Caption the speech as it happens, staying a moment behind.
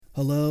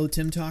Hello,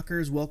 Tim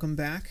Talkers. Welcome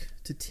back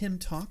to Tim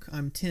Talk.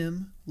 I'm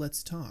Tim.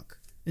 Let's talk.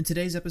 In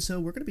today's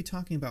episode, we're going to be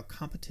talking about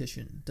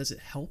competition. Does it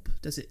help?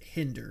 Does it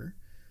hinder?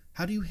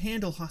 How do you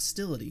handle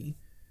hostility?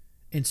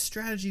 And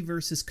strategy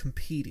versus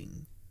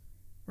competing.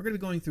 We're going to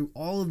be going through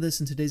all of this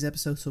in today's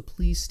episode, so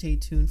please stay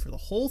tuned for the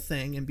whole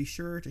thing and be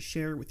sure to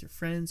share it with your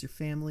friends, your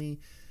family,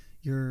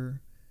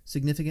 your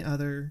significant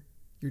other,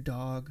 your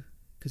dog,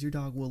 because your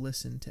dog will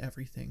listen to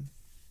everything,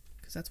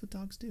 because that's what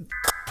dogs do.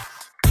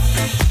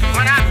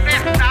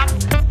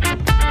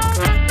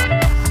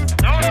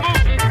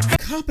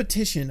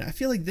 Competition. I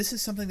feel like this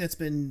is something that's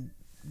been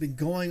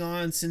going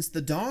on since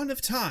the dawn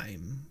of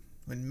time,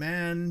 when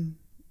man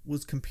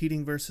was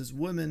competing versus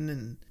woman,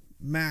 and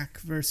Mac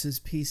versus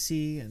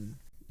PC, and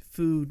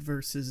food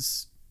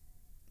versus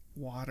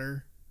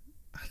water.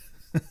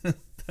 I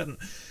don't know.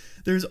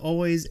 There's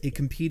always a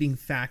competing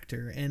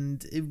factor,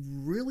 and it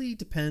really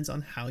depends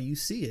on how you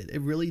see it.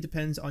 It really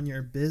depends on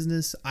your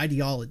business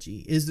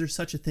ideology. Is there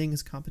such a thing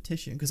as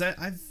competition? Because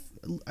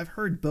I've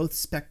heard both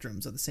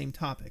spectrums of the same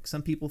topic.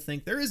 Some people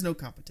think there is no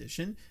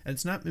competition, and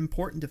it's not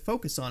important to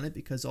focus on it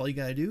because all you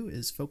got to do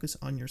is focus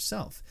on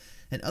yourself.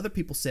 And other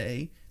people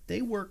say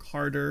they work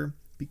harder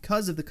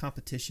because of the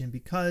competition,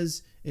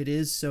 because it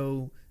is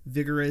so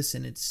vigorous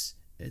and it's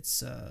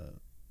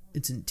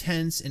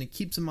intense, and it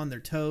keeps them on their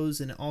toes,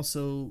 and it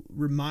also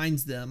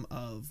reminds them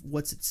of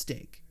what's at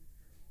stake.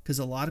 Because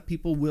a lot of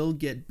people will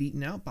get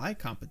beaten out by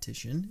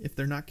competition if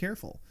they're not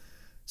careful.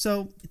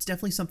 So it's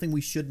definitely something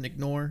we shouldn't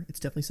ignore. It's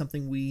definitely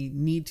something we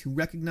need to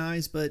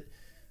recognize, but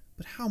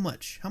how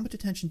much? How much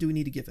attention do we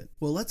need to give it?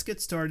 Well, let's get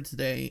started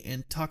today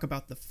and talk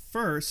about the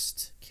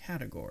first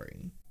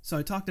category. So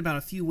I talked about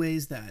a few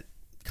ways that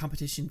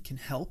competition can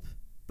help,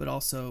 but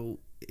also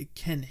it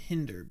can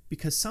hinder,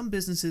 because some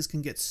businesses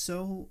can get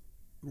so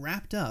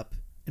wrapped up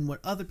in what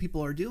other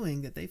people are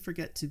doing that they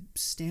forget to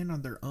stand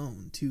on their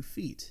own 2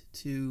 feet,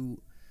 to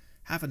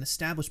have an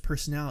established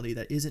personality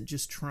that isn't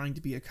just trying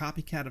to be a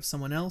copycat of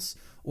someone else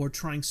or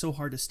trying so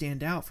hard to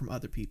stand out from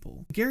other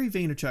people. Gary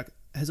Vaynerchuk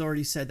has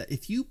already said that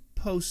if you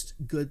post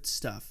good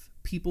stuff,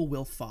 people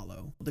will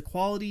follow. The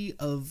quality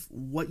of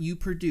what you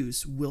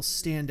produce will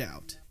stand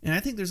out. And I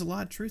think there's a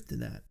lot of truth to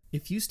that.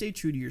 If you stay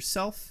true to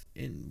yourself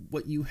and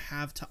what you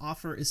have to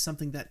offer is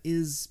something that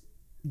is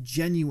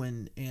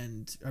genuine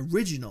and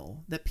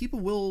original, that people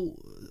will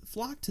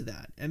flock to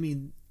that. I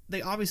mean,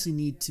 they obviously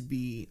need to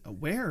be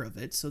aware of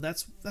it, so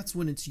that's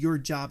when it's your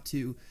job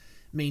to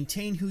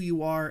maintain who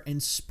you are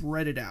and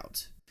spread it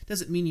out.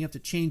 Doesn't mean you have to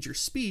change your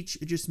speech,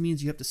 it just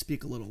means you have to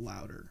speak a little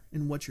louder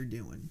in what you're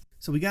doing.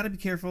 So we got to be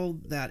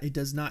careful that it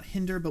does not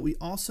hinder, but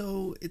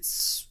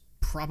it's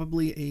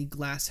probably a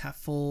glass half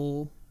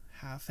full,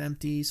 half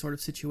empty sort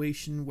of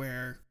situation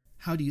where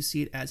how do you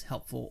see it as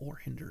helpful or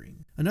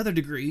hindering? Another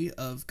degree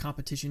of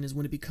competition is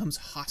when it becomes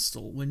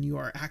hostile, when you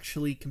are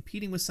actually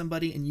competing with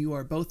somebody and you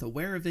are both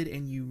aware of it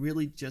and you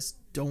really just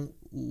don't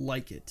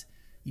like it.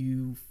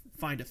 You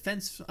find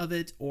offense of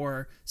it,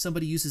 or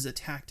somebody uses a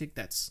tactic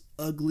that's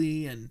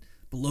ugly and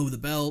below the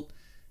belt,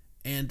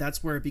 and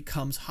that's where it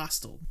becomes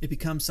hostile. It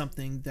becomes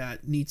something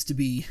that needs to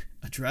be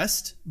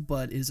addressed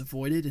but is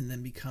avoided, and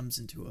then becomes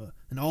into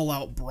an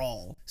all-out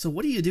brawl. So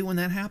what do you do when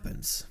that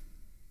happens?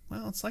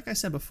 Well, it's like I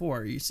said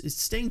before,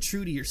 it's staying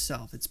true to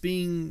yourself. It's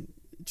being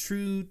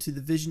true to the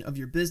vision of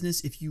your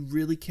business. If you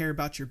really care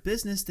about your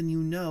business, then you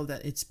know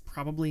that it's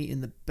probably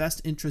in the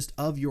best interest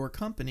of your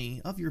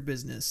company, of your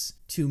business,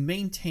 to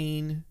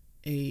maintain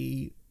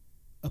a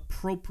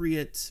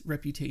appropriate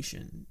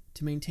reputation,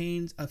 to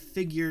maintain a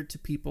figure to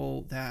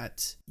people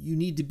that you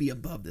need to be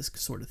above this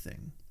sort of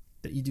thing,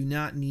 that you do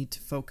not need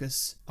to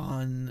focus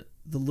on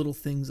the little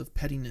things of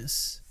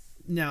pettiness.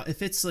 Now,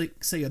 if it's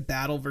like, say, a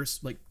battle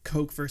versus like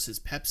Coke versus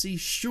Pepsi,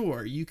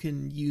 sure, you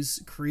can use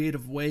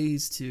creative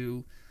ways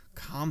to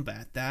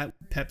combat that.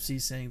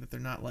 Pepsi saying that they're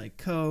not like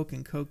Coke,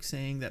 and Coke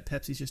saying that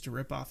Pepsi's just a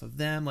ripoff of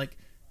them. Like,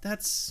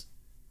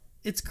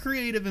 it's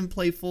creative and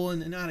playful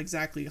and not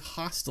exactly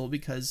hostile,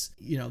 because,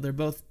 they're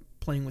both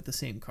playing with the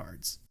same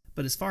cards.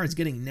 But as far as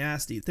getting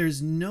nasty,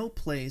 there's no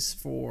place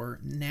for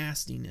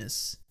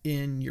nastiness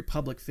in your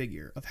public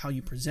figure, of how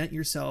you present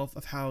yourself,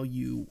 of how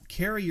you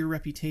carry your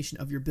reputation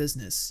of your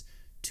business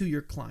to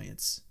your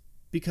clients.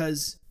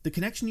 Because the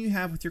connection you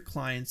have with your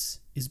clients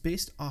is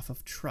based off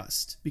of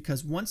trust.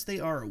 Because once they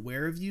are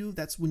aware of you,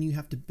 that's when you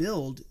have to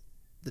build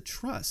the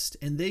trust.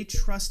 And they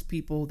trust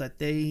people that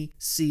they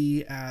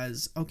see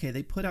as, okay,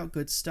 they put out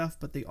good stuff,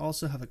 but they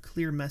also have a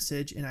clear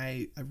message, and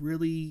I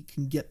really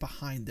can get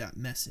behind that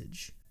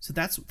message. So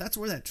that's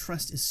where that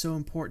trust is so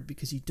important,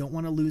 because you don't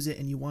want to lose it,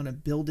 and you want to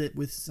build it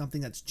with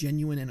something that's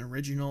genuine and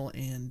original,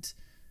 and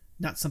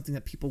not something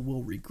that people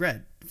will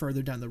regret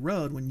further down the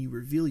road when you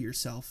reveal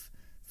yourself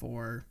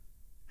for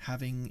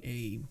having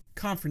a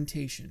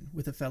confrontation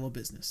with a fellow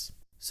business.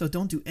 So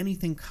don't do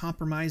anything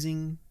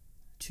compromising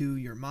to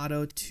your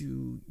motto,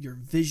 to your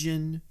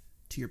vision,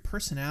 to your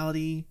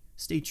personality.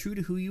 Stay true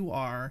to who you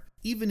are,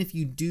 even if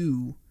you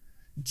do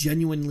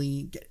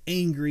genuinely get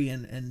angry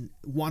and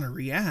want to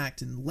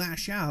react and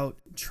lash out,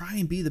 try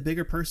and be the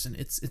bigger person.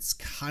 It's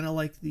kind of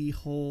like the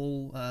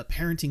whole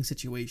parenting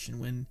situation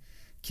when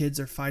kids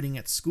are fighting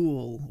at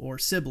school or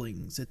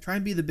siblings. Try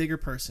and be the bigger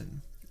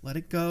person. Let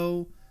it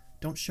go.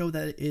 Don't show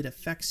that it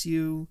affects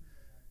you,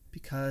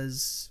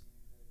 because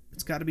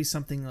it's got to be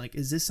something like,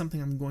 is this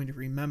something I'm going to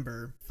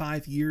remember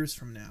 5 years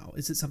from now?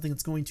 Is it something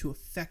that's going to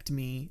affect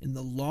me in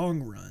the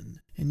long run?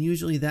 And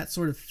usually that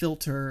sort of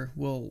filter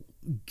will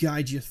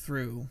guide you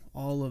through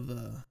all of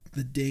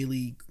the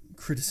daily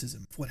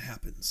criticism of what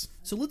happens.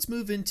 So let's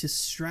move into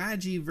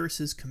strategy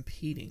versus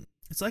competing.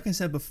 It's like I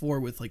said before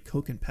with like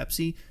Coke and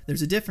Pepsi,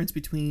 there's a difference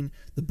between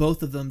the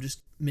both of them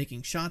just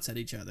making shots at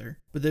each other,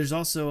 but there's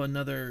also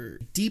another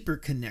deeper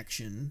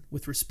connection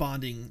with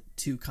responding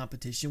to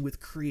competition with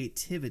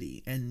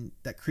creativity, and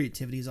that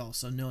creativity is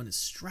also known as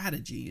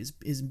strategy,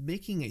 is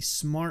making a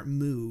smart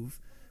move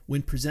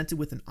when presented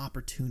with an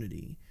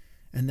opportunity.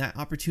 And that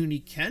opportunity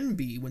can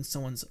be when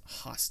someone's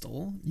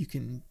hostile. You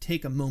can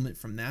take a moment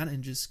from that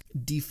and just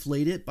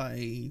deflate it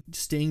by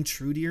staying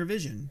true to your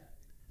vision.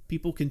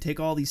 People can take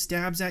all these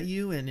stabs at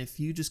you, and if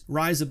you just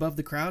rise above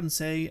the crowd and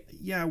say,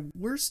 yeah,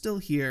 we're still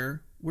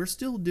here, we're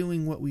still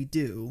doing what we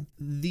do,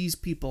 these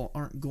people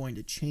aren't going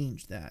to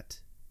change that.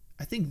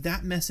 I think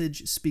that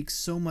message speaks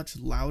so much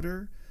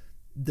louder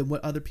than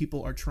what other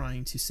people are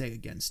trying to say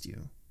against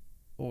you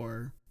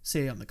or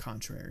say on the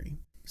contrary.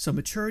 So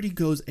maturity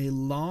goes a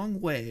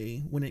long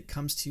way when it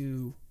comes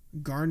to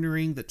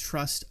garnering the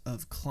trust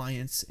of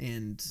clients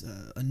and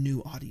a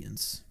new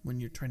audience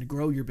when you're trying to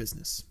grow your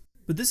business.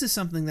 But this is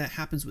something that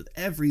happens with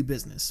every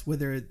business,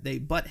 whether they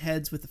butt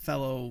heads with a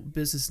fellow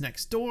business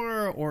next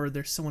door, or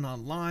there's someone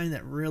online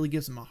that really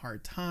gives them a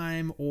hard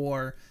time,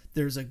 or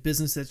there's a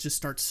business that just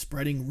starts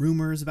spreading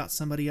rumors about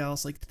somebody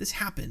else. Like, this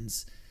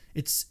happens.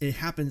 It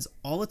happens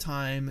all the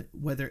time,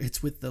 whether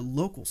it's with the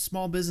local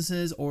small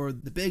businesses or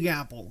the Big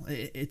Apple.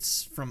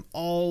 It's from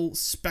all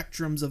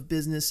spectrums of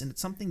business, and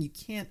it's something you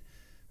can't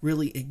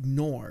really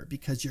ignore,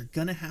 because you're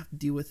going to have to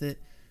deal with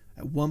it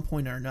at one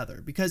point or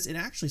another, because it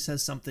actually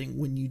says something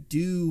when you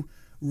do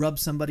rub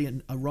somebody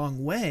in a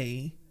wrong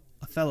way,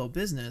 a fellow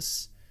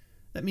business.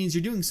 That means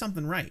you're doing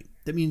something right.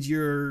 That means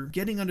you're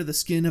getting under the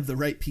skin of the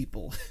right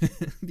people.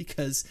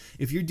 Because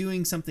if you're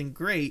doing something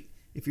great,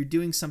 if you're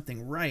doing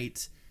something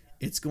right,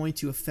 it's going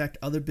to affect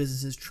other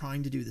businesses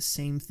trying to do the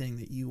same thing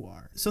that you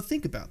are. So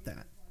think about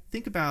that.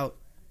 Think about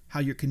how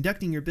you're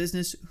conducting your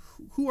business.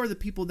 Who are the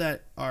people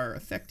that are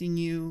affecting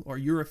you, or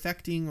you're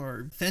affecting,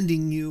 or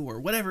offending you, or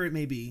whatever it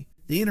may be?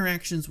 The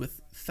interactions with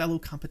fellow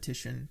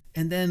competition,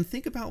 and then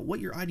think about what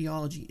your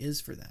ideology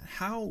is for that.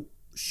 How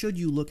should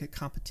you look at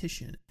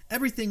competition?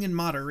 Everything in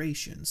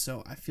moderation.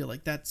 So I feel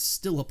like that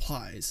still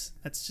applies.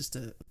 That's just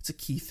it's a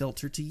key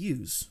filter to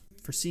use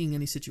for seeing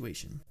any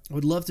situation. I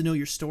would love to know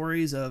your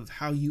stories of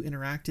how you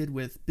interacted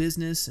with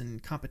business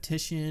and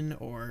competition,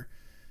 or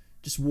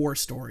just war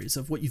stories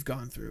of what you've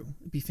gone through.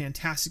 It'd be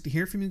fantastic to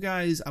hear from you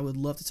guys. I would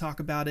love to talk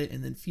about it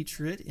and then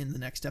feature it in the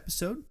next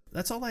episode.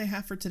 That's all I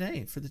have for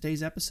today, for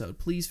today's episode.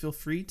 Please feel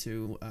free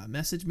to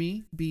message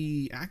me,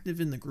 be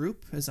active in the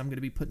group, as I'm going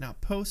to be putting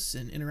out posts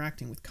and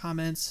interacting with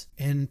comments.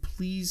 And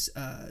please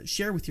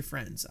share with your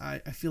friends. I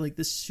feel like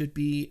this should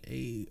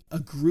be a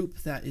group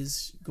that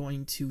is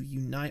going to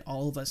unite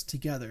all of us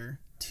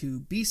together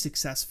to be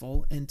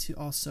successful and to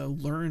also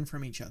learn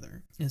from each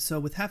other. And so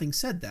with having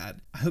said that,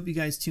 I hope you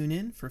guys tune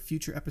in for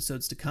future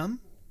episodes to come.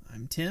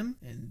 I'm Tim,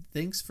 and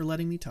thanks for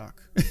letting me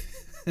talk.